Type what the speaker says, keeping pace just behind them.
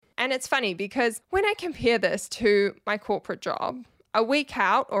And it's funny because when I compare this to my corporate job, a week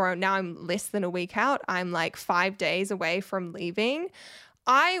out, or now I'm less than a week out, I'm like 5 days away from leaving,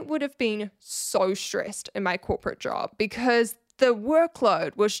 I would have been so stressed in my corporate job because the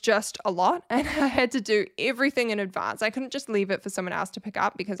workload was just a lot and I had to do everything in advance. I couldn't just leave it for someone else to pick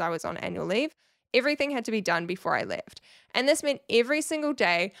up because I was on annual leave. Everything had to be done before I left. And this meant every single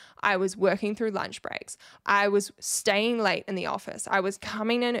day I was working through lunch breaks. I was staying late in the office. I was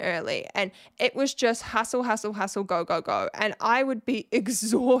coming in early, and it was just hustle, hustle, hustle, go, go, go. And I would be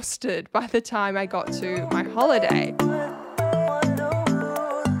exhausted by the time I got to my holiday.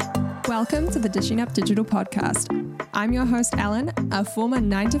 Welcome to the Dishing Up Digital podcast. I'm your host, Ellen, a former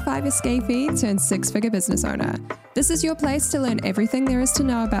 9-to-5 escapee turned 6-figure business owner. This is your place to learn everything there is to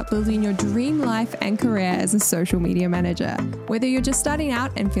know about building your dream life and career as a social media manager. Whether you're just starting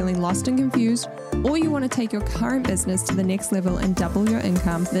out and feeling lost and confused, or you want to take your current business to the next level and double your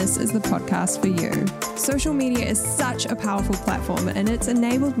income, this is the podcast for you. Social media is such a powerful platform, and it's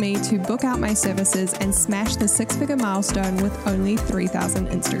enabled me to book out my services and smash the 6-figure milestone with only 3,000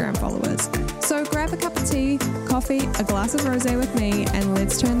 Instagram followers. So grab a cup of tea, coffee, a glass of rosé with me, and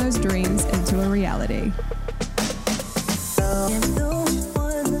let's turn those dreams into a reality.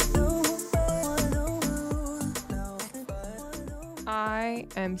 I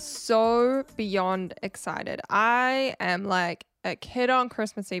am so beyond excited. I am like a kid on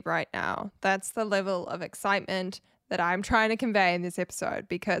Christmas Eve right now. That's the level of excitement that I'm trying to convey in this episode,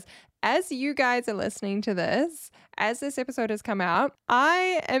 because as you guys are listening to this, as this episode has come out,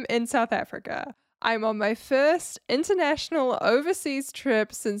 I am in South Africa. I'm on my first international overseas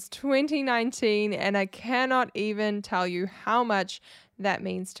trip since 2019, and I cannot even tell you how much that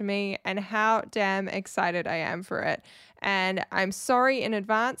means to me and how damn excited I am for it. And I'm sorry in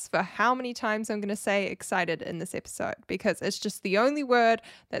advance for how many times I'm going to say excited in this episode, because it's just the only word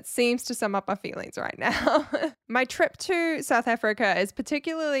that seems to sum up my feelings right now. My trip to South Africa is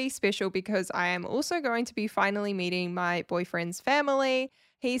particularly special because I am also going to be finally meeting my boyfriend's family.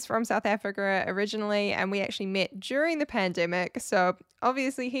 He's from South Africa originally, and we actually met during the pandemic. So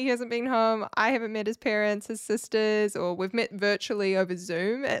obviously he hasn't been home. I haven't met his parents, his sisters, or we've met virtually over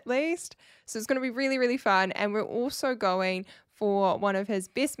Zoom at least. So it's going to be really, really fun. And we're also going for one of his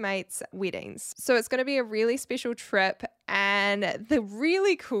best mates' weddings. So it's going to be a really special trip. And the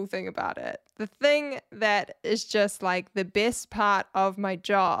really cool thing about it, the thing that is just like the best part of my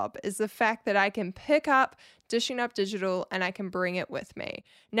job, is the fact that I can pick up Dishing Up Digital and I can bring it with me.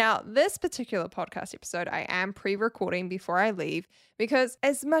 Now, this particular podcast episode, I am pre-recording before I leave, because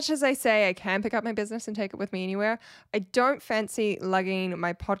as much as I say I can pick up my business and take it with me anywhere, I don't fancy lugging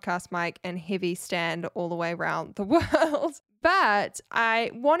my podcast mic and heavy stand all the way around the world. But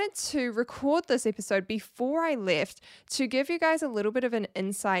I wanted to record this episode before I left to give you guys a little bit of an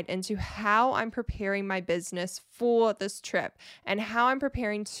insight into how I'm preparing my business for this trip and how I'm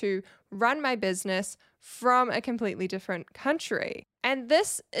preparing to run my business from a completely different country. And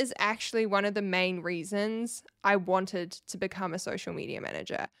this is actually one of the main reasons I wanted to become a social media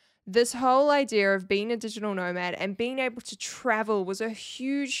manager. This whole idea of being a digital nomad and being able to travel was a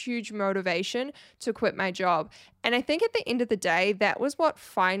huge, huge motivation to quit my job. And I think at the end of the day, that was what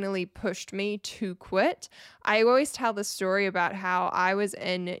finally pushed me to quit. I always tell the story about how I was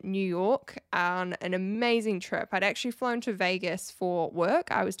in New York on an amazing trip. I'd actually flown to Vegas for work.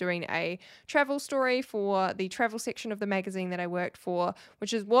 I was doing a travel story for the travel section of the magazine that I worked for,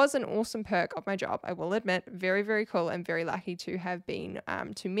 which was an awesome perk of my job, I will admit. Very, very cool, and very lucky to have been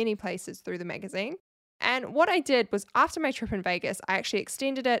to many places through the magazine. And what I did was, after my trip in Vegas, I actually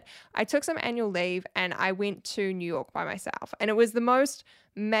extended it. I took some annual leave and I went to New York by myself. And it was the most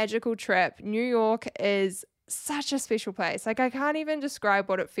magical trip. New York is such a special place. Like, I can't even describe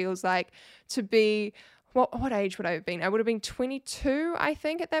what it feels like to be, what age would I have been? I would have been 22, I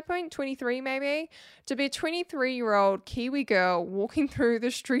think, at that point, 23 maybe. To be a 23-year-old Kiwi girl walking through the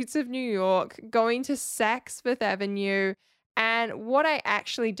streets of New York, going to Saks Fifth Avenue. And what I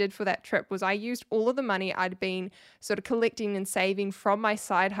actually did for that trip was I used all of the money I'd been sort of collecting and saving from my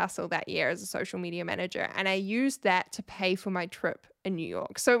side hustle that year as a social media manager. And I used that to pay for my trip in New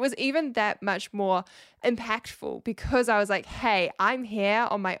York. So it was even that much more impactful, because I was like, hey, I'm here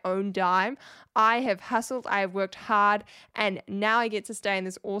on my own dime. I have hustled, I have worked hard, and now I get to stay in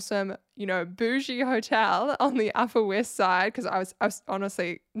this awesome, bougie hotel on the Upper West Side. Because I was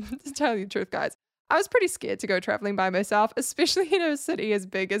honestly, to tell you the truth, guys, I was pretty scared to go traveling by myself, especially in a city as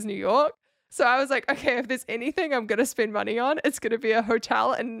big as New York. So I was like, okay, if there's anything I'm going to spend money on, it's going to be a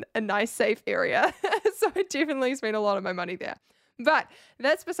hotel in a nice, safe area. So I definitely spent a lot of my money there. But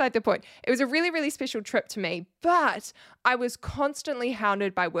that's beside the point. It was a really, really special trip to me, but I was constantly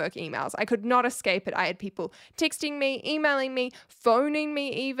hounded by work emails. I could not escape it. I had people texting me, emailing me, phoning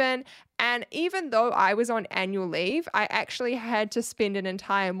me even. And even though I was on annual leave, I actually had to spend an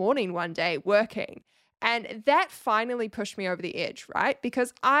entire morning one day working. And that finally pushed me over the edge, right?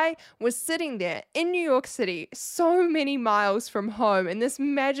 Because I was sitting there in New York City, so many miles from home, in this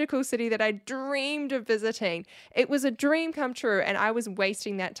magical city that I dreamed of visiting. It was a dream come true, and I was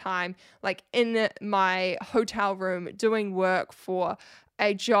wasting that time like in my hotel room doing work for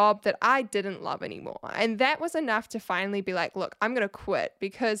a job that I didn't love anymore. And that was enough to finally be like, look, I'm going to quit,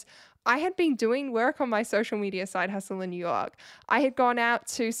 because I had been doing work on my social media side hustle in New York. I had gone out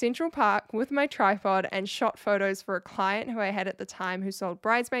to Central Park with my tripod and shot photos for a client who I had at the time who sold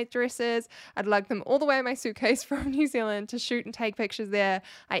bridesmaid dresses. I'd lugged them all the way in my suitcase from New Zealand to shoot and take pictures there.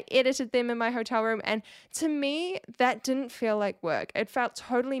 I edited them in my hotel room. And to me, that didn't feel like work. It felt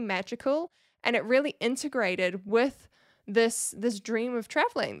totally magical, and it really integrated with this dream of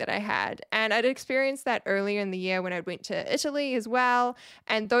traveling that I had. And I'd experienced that earlier in the year when I went to Italy as well.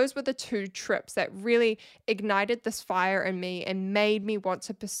 And those were the two trips that really ignited this fire in me and made me want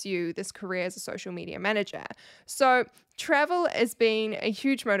to pursue this career as a social media manager. So travel has been a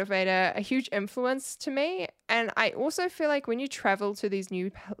huge motivator, a huge influence to me. And I also feel like when you travel to these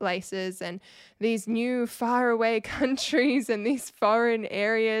new places and these new faraway countries and these foreign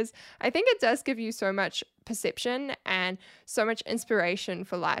areas, I think it does give you so much perception and so much inspiration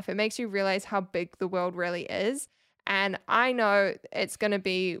for life. It makes you realize how big the world really is. And I know it's going to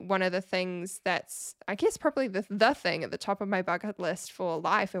be one of the things that's, I guess, probably the thing at the top of my bucket list for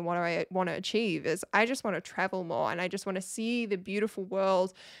life and what I want to achieve is I just want to travel more, and I just want to see the beautiful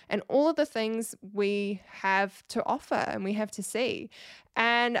world and all of the things we have to offer and we have to see.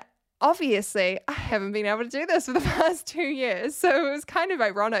 And obviously, I haven't been able to do this for the past 2 years. So it was kind of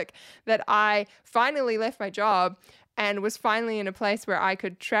ironic that I finally left my job and was finally in a place where I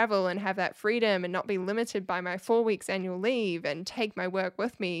could travel and have that freedom and not be limited by my 4 weeks annual leave and take my work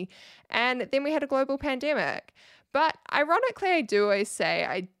with me. And then we had a global pandemic. But ironically, I do always say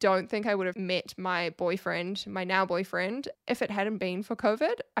I don't think I would have met my boyfriend, my now boyfriend, if it hadn't been for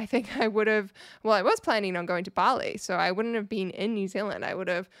COVID. I think I would have, well, I was planning on going to Bali, so I wouldn't have been in New Zealand. I would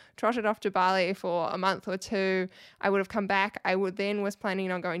have trotted off to Bali for a month or two. I would have come back. I was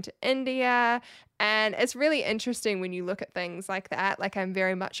planning on going to India. And it's really interesting when you look at things like that. Like, I'm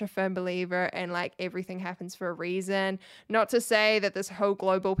very much a firm believer in like everything happens for a reason. Not to say that this whole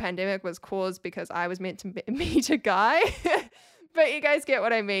global pandemic was caused because I was meant to meet a guy. But you guys get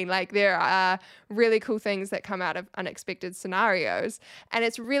what I mean. Like, there are really cool things that come out of unexpected scenarios. And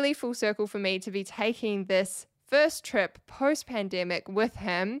it's really full circle for me to be taking this first trip post-pandemic with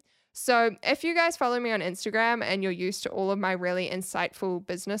him. So if you guys follow me on Instagram and you're used to all of my really insightful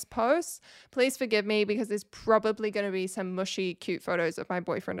business posts, please forgive me, because there's probably going to be some mushy, cute photos of my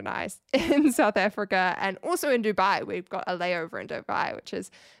boyfriend and I in South Africa and also in Dubai. We've got a layover in Dubai, which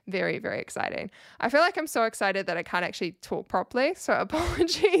is very, very exciting. I feel like I'm so excited that I can't actually talk properly. So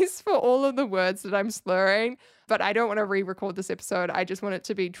apologies for all of the words that I'm slurring, but I don't want to re-record this episode. I just want it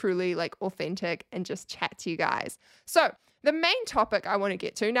to be truly like authentic and just chat to you guys. So the main topic I want to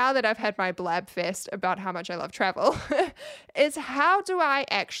get to, now that I've had my blab fest about how much I love travel, is how do I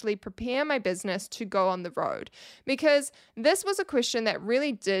actually prepare my business to go on the road? Because this was a question that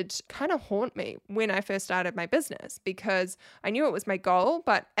really did kind of haunt me when I first started my business, because I knew it was my goal,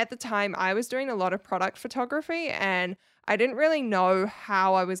 but at the time I was doing a lot of product photography and I didn't really know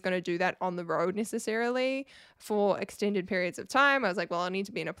how I was going to do that on the road necessarily for extended periods of time. I was like, well, I need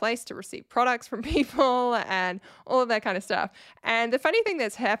to be in a place to receive products from people and all of that kind of stuff. And the funny thing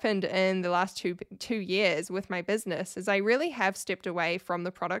that's happened in the last two years with my business is I really have stepped away from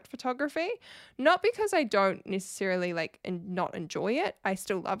the product photography, not because I don't necessarily not enjoy it. I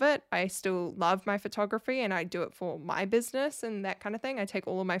still love it. I still love my photography and I do it for my business and that kind of thing. I take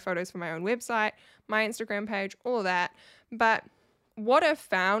all of my photos for my own website, my Instagram page, all of that. But what I've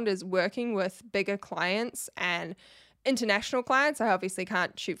found is working with bigger clients and international clients. I obviously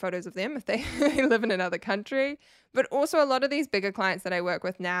can't shoot photos of them if they live in another country. But also a lot of these bigger clients that I work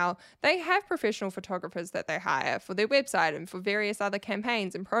with now, they have professional photographers that they hire for their website and for various other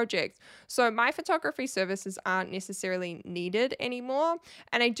campaigns and projects. So my photography services aren't necessarily needed anymore.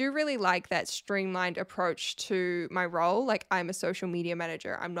 And I do really like that streamlined approach to my role. Like, I'm a social media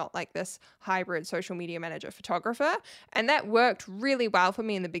manager. I'm not like this hybrid social media manager photographer. And that worked really well for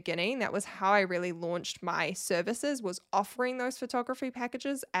me in the beginning. That was how I really launched my services, was offering those photography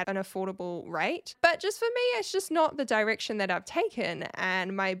packages at an affordable rate. But just for me, it's just not not the direction that I've taken,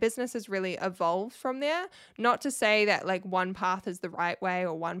 and my business has really evolved from there. Not to say that like one path is the right way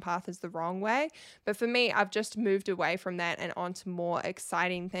or one path is the wrong way, but for me, I've just moved away from that and onto more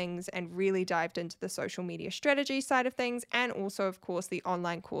exciting things and really dived into the social media strategy side of things, and also, of course, the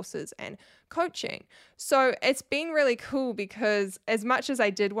online courses and coaching. So it's been really cool because as much as I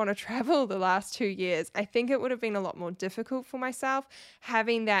did want to travel the last 2 years, I think it would have been a lot more difficult for myself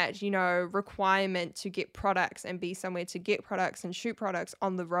having that, requirement to get products and be somewhere to get products and shoot products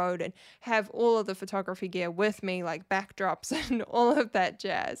on the road and have all of the photography gear with me, like backdrops and all of that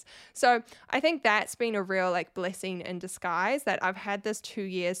jazz. So I think that's been a real like blessing in disguise, that I've had this 2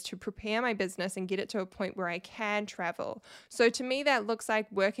 years to prepare my business and get it to a point where I can travel. So to me, that looks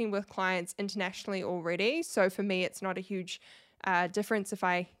like working with clients internationally already. So for me, it's not a huge difference if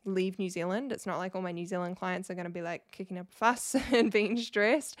I leave New Zealand. It's not like all my New Zealand clients are going to be like kicking up a fuss and being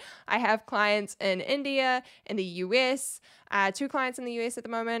stressed. I have clients in India, in the US, 2 clients in the US at the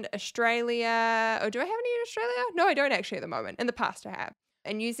moment, Australia. Oh, do I have any in Australia? No, I don't actually at the moment. In the past I have.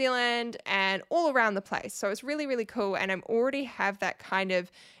 In New Zealand and all around the place. So it's really, really cool. And I'm already have that kind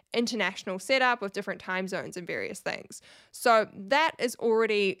of international setup with different time zones and various things. So that is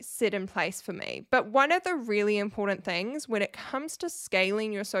already set in place for me. But one of the really important things when it comes to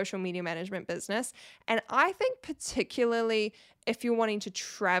scaling your social media management business, and I think particularly if you're wanting to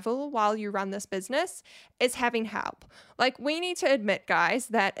travel while you run this business, is having help. Like, we need to admit, guys,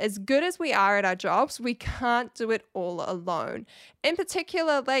 that as good as we are at our jobs, we can't do it all alone. In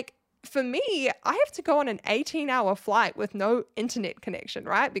particular, like, for me, I have to go on an 18-hour flight with no internet connection,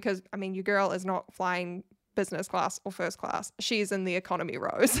 right? Because, I mean, your girl is not flying business class or first class. She's in the economy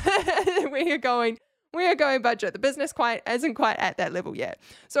rows. We are going budget. The business isn't quite at that level yet.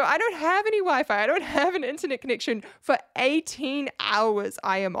 So I don't have any Wi-Fi. I don't have an internet connection for 18 hours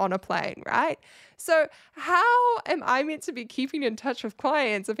I am on a plane, right? So how am I meant to be keeping in touch with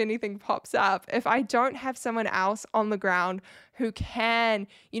clients if anything pops up if I don't have someone else on the ground who can,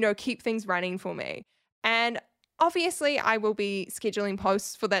 keep things running for me? And obviously, I will be scheduling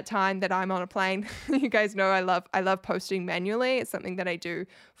posts for that time that I'm on a plane. You guys know I love posting manually. It's something that I do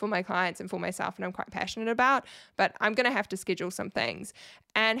for my clients and for myself, and I'm quite passionate about. But I'm going to have to schedule some things.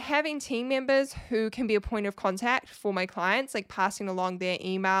 And having team members who can be a point of contact for my clients, like passing along their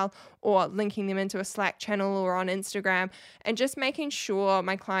email or linking them into a Slack channel or on Instagram, and just making sure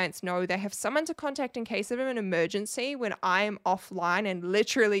my clients know they have someone to contact in case of an emergency when I am offline and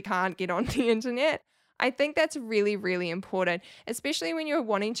literally can't get on the internet. I think that's really, really important, especially when you're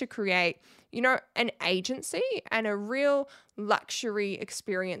wanting to create, an agency and a real luxury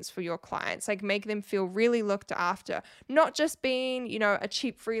experience for your clients, like make them feel really looked after, not just being, a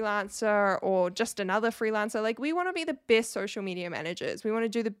cheap freelancer or just another freelancer. Like, we want to be the best social media managers. We want to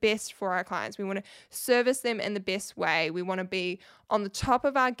do the best for our clients. We want to service them in the best way. We want to be on the top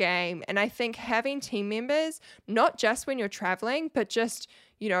of our game. And I think having team members, not just when you're traveling, but just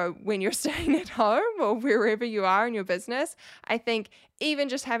when you're staying at home or wherever you are in your business, I think even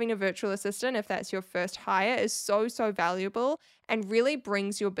just having a virtual assistant, if that's your first hire, is so, so valuable and really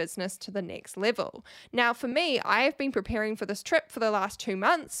brings your business to the next level. Now, for me, I have been preparing for this trip for the last 2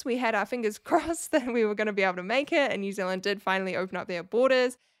 months. We had our fingers crossed that we were going to be able to make it, and New Zealand did finally open up their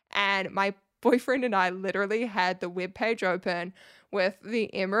borders. And my boyfriend and I literally had the webpage open with the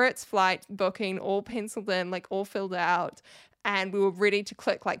Emirates flight booking all penciled in, like all filled out. And we were ready to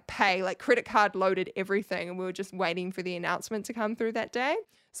click like pay, like credit card loaded everything. And we were just waiting for the announcement to come through that day.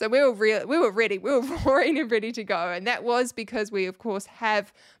 So we were ready. We were roaring and ready to go. And that was because we, of course,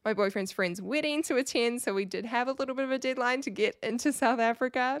 have my boyfriend's friend's wedding to attend. So we did have a little bit of a deadline to get into South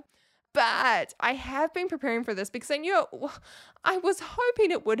Africa. But I have been preparing for this because I was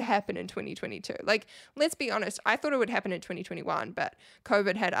hoping it would happen in 2022. Like, let's be honest, I thought it would happen in 2021, but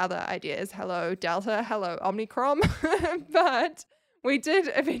COVID had other ideas. Hello, Delta. Hello, Omicron. But we did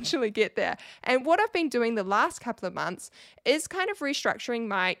eventually get there. And what I've been doing the last couple of months is kind of restructuring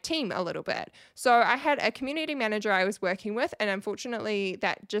my team a little bit. So I had a community manager I was working with, and unfortunately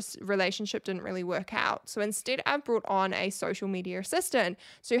that just relationship didn't really work out. So instead I brought on a social media assistant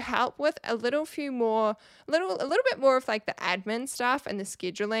to help with a little bit more of like the admin stuff and the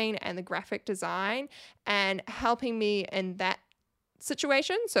scheduling and the graphic design, and helping me in that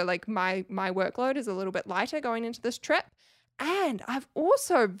situation. So like my workload is a little bit lighter going into this trip. And I've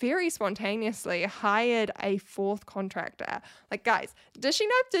also very spontaneously hired a 4th contractor. Like, guys, Dishing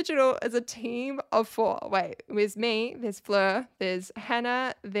Up Digital is a team of 4. Wait, there's me, there's Fleur, there's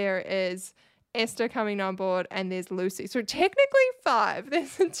Hannah, there is Esther coming on board, and there's Lucy. So technically 5.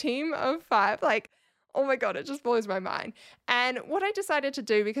 There's a team of 5. Like, oh my God, it just blows my mind. And what I decided to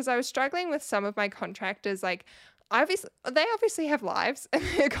do, because I was struggling with some of my contractors, like they obviously have lives and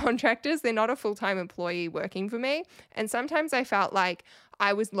they're contractors. They're not a full-time employee working for me. And sometimes I felt like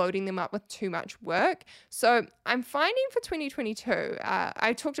I was loading them up with too much work. So I'm finding for 2022,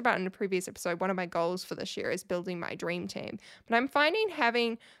 I talked about in a previous episode, one of my goals for this year is building my dream team. But I'm finding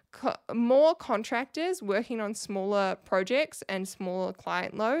having more contractors working on smaller projects and smaller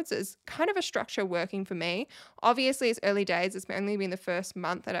client loads is kind of a structure working for me. Obviously, it's early days. It's only been the first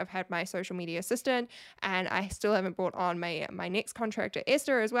month that I've had my social media assistant, and I still haven't brought on my next contractor,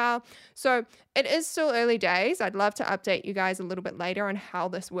 Esther, as well. So it is still early days. I'd love to update you guys a little bit later on how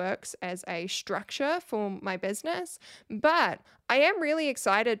this works as a structure for my business. But I am really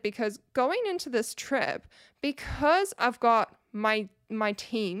excited because going into this trip, because I've got my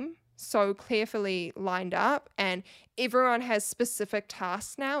team so carefully lined up and everyone has specific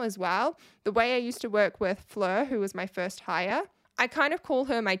tasks now as well. The way I used to work with Fleur, who was my first hire, I kind of call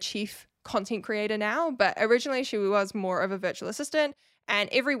her my chief content creator now, but originally she was more of a virtual assistant, and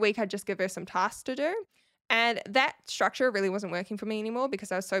every week I'd just give her some tasks to do. And that structure really wasn't working for me anymore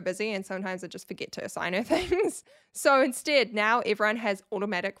because I was so busy and sometimes I just forget to assign her things. So instead, now everyone has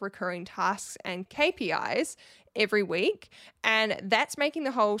automatic recurring tasks and KPIs every week, and that's making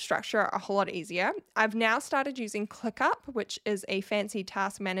the whole structure a whole lot easier. I've now started using ClickUp, which is a fancy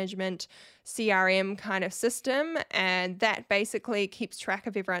task management CRM kind of system, and that basically keeps track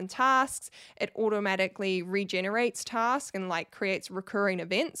of everyone's tasks. It automatically regenerates tasks and like creates recurring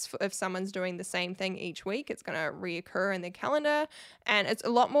events. If someone's doing the same thing each week, it's going to reoccur in their calendar, and it's a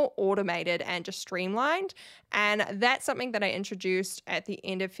lot more automated and just streamlined. And that's something that I introduced at the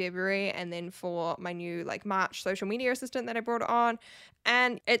end of February, and then for my new like March social media assistant that I brought on,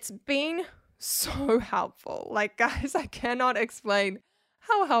 and it's been so helpful. Like, guys, I cannot explain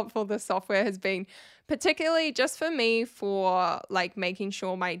how helpful this software has been, particularly just for me for like making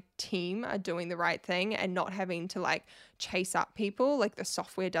sure my team are doing the right thing and not having to like chase up people. Like the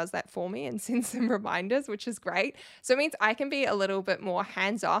software does that for me and sends them reminders, which is great. So it means I can be a little bit more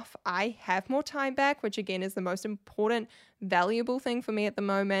hands off. I have more time back, which again is the most important, valuable thing for me at the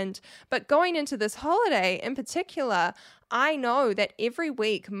moment. But going into this holiday in particular, I know that every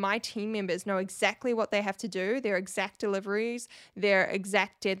week my team members know exactly what they have to do, their exact deliveries, their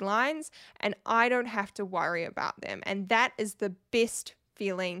exact deadlines, and I don't have to worry about them. And that is the best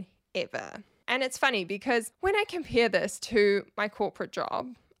feeling ever. And it's funny because when I compare this to my corporate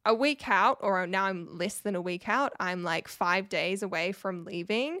job, a week out, or now I'm less than a week out, I'm like 5 days away from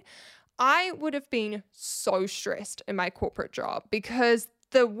leaving, I would have been so stressed in my corporate job because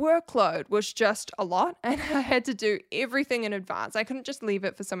the workload was just a lot and I had to do everything in advance. I couldn't just leave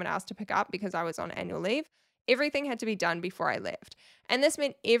it for someone else to pick up because I was on annual leave. Everything had to be done before I left. And this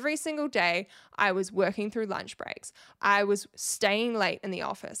meant every single day I was working through lunch breaks. I was staying late in the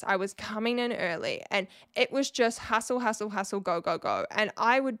office. I was coming in early, and it was just hustle, hustle, hustle, go, go, go. And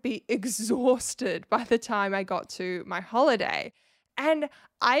I would be exhausted by the time I got to my holiday. And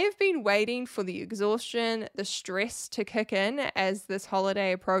I have been waiting for the exhaustion, the stress to kick in as this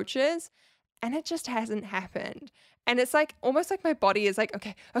holiday approaches, and it just hasn't happened. And it's like almost like my body is like,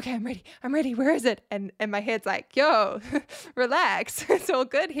 okay, I'm ready, where is it? And my head's like, yo, relax, it's all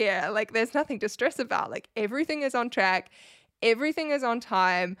good here. Like there's nothing to stress about. Like everything is on track, everything is on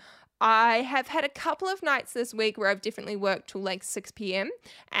time. I have had a couple of nights this week where I've definitely worked till like 6 p.m.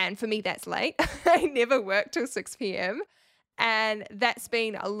 And for me, that's late. I never work till 6 p.m. And that's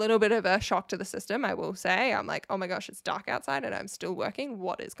been a little bit of a shock to the system, I will say. I'm like, oh my gosh, it's dark outside and I'm still working.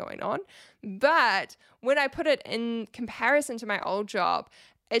 What is going on? But when I put it in comparison to my old job,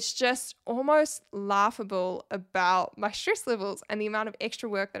 it's just almost laughable about my stress levels and the amount of extra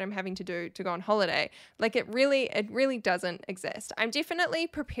work that I'm having to do to go on holiday. Like it really doesn't exist. I'm definitely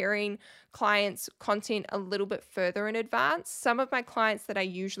preparing clients' content a little bit further in advance. Some of my clients that I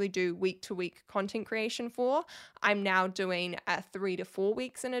usually do week to week content creation for, I'm now doing 3 to 4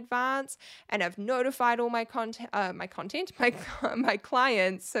 weeks in advance, and I've notified all my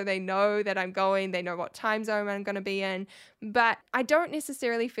clients so they know that I'm going, they know what time zone I'm going to be in. But I don't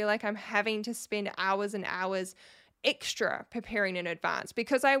necessarily feel like I'm having to spend hours and hours extra preparing in advance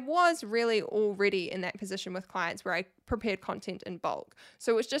because I was really already in that position with clients where I prepared content in bulk.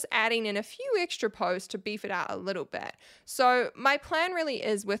 So it's just adding in a few extra posts to beef it out a little bit. So my plan really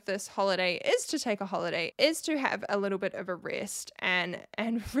is with this holiday is to take a holiday, is to have a little bit of a rest and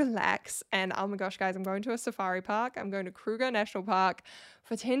relax. And oh my gosh, guys, I'm going to a safari park. I'm going to Kruger National Park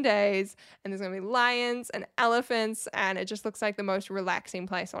for 10 days, and there's going to be lions and elephants, and it just looks like the most relaxing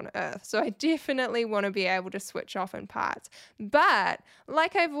place on earth. So I definitely want to be able to switch off in parts. But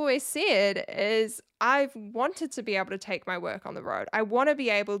like I've always said, is I've wanted to be able to take my work on the road. I want to be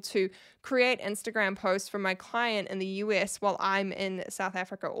able to create Instagram posts for my client in the US while I'm in South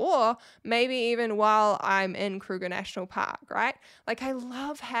Africa, or maybe even while I'm in Kruger National Park, right? Like, I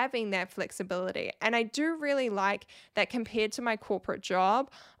love having that flexibility. And I do really like that compared to my corporate job,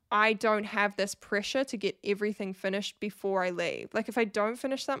 I don't have this pressure to get everything finished before I leave. Like, if I don't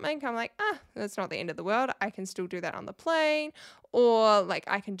finish something, I'm like, that's not the end of the world. I can still do that on the plane, or like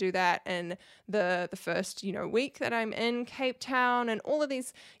I can do that in the first, week that I'm in Cape Town, and all of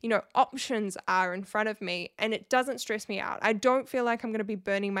these, options are in front of me, and it doesn't stress me out. I don't feel like I'm going to be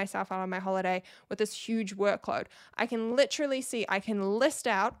burning myself out on my holiday with this huge workload. I can literally I can list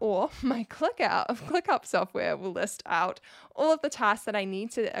out, or my ClickUp software will list out all of the tasks that I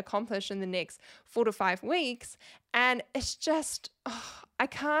need to accomplish in the next 4 to 5 weeks. And it's just, I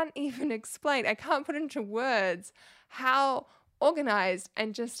can't even explain. I can't put into words how organized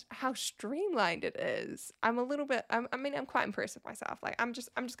and just how streamlined it is. I'm quite impressed with myself. Like, I'm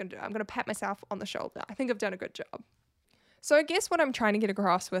just going to do it. I'm going to pat myself on the shoulder. I think I've done a good job. So I guess what I'm trying to get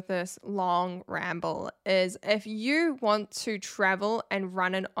across with this long ramble is, if you want to travel and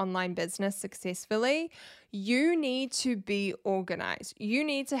run an online business successfully, you need to be organized. You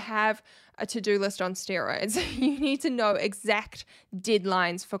need to have a to-do list on steroids. You need to know exact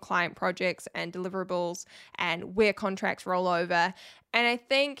deadlines for client projects and deliverables and where contracts roll over. And I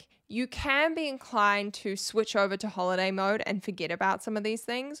think you can be inclined to switch over to holiday mode and forget about some of these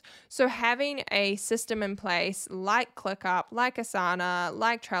things. So having a system in place like ClickUp, like Asana,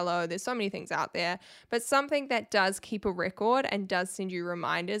 like Trello, there's so many things out there, but something that does keep a record and does send you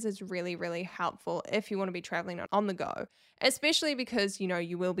reminders is really, really helpful if you want to be traveling on the go, especially because,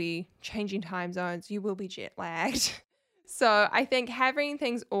 you will be changing time zones, you will be jet lagged. So I think having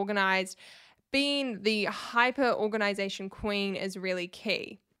things organized, being the hyper organization queen, is really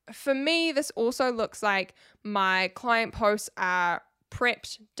key. For me, this also looks like my client posts are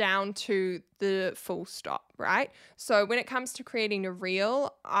prepped down to the full stop, right? So when it comes to creating a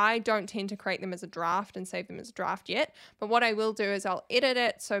reel, I don't tend to create them as a draft and save them as a draft yet. But what I will do is I'll edit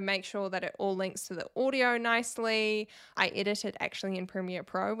it, so make sure that it all links to the audio nicely. I edit it actually in Premiere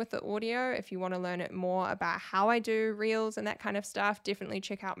Pro with the audio. If you want to learn it more about how I do reels and that kind of stuff, definitely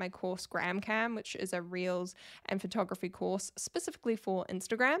check out my course GramCam, which is a reels and photography course specifically for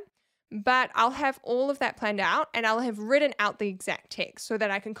Instagram. But I'll have all of that planned out, and I'll have written out the exact text so that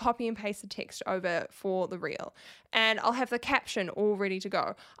I can copy and paste the text over for the reel. And I'll have the caption all ready to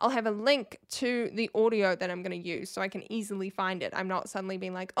go. I'll have a link to the audio that I'm going to use so I can easily find it. I'm not suddenly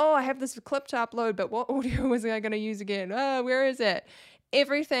being like, I have this clip to upload, but what audio was I going to use again? Where is it?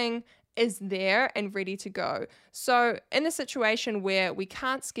 Everything is there and ready to go. So in the situation where we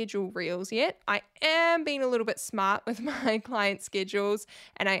can't schedule reels yet, I am being a little bit smart with my client schedules,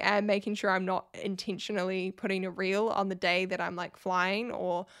 and I am making sure I'm not intentionally putting a reel on the day that I'm like flying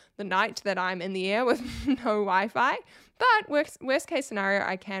or the night that I'm in the air with no Wi-Fi. But worst case scenario,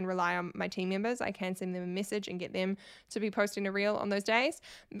 I can rely on my team members. I can send them a message and get them to be posting a reel on those days.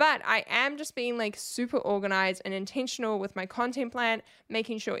 But I am just being like super organized and intentional with my content plan,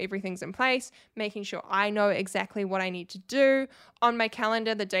 making sure everything's in place, making sure I know exactly what I need to do. On my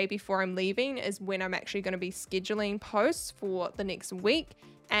calendar, the day before I'm leaving is when I'm actually going to be scheduling posts for the next week.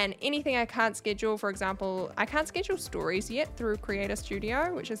 And anything I can't schedule, for example, I can't schedule stories yet through Creator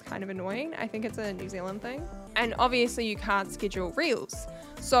Studio, which is kind of annoying. I think it's a New Zealand thing. And obviously you can't schedule reels.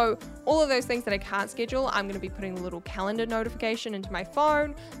 So all of those things that I can't schedule, I'm going to be putting a little calendar notification into my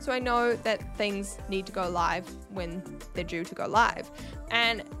phone so I know that things need to go live when they're due to go live.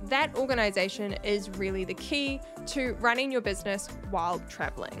 And that organization is really the key to running your business while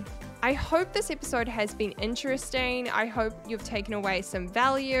traveling. I hope this episode has been interesting. I hope you've taken away some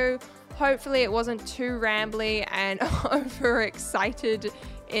value. Hopefully it wasn't too rambly and overexcited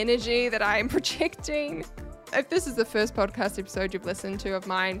energy that I'm projecting. If this is the first podcast episode you've listened to of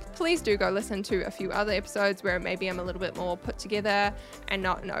mine, please do go listen to a few other episodes where maybe I'm a little bit more put together and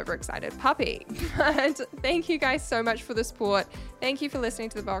not an overexcited puppy. But thank you guys so much for the support. Thank you for listening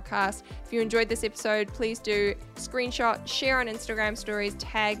to the podcast. If you enjoyed this episode, please do screenshot, share on Instagram stories,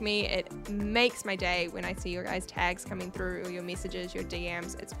 tag me. It makes my day when I see your guys' tags coming through, or your messages, your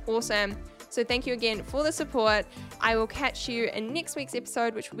DMs. It's awesome. So thank you again for the support. I will catch you in next week's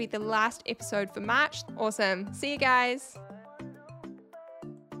episode, which will be the last episode for March. Awesome. See you guys.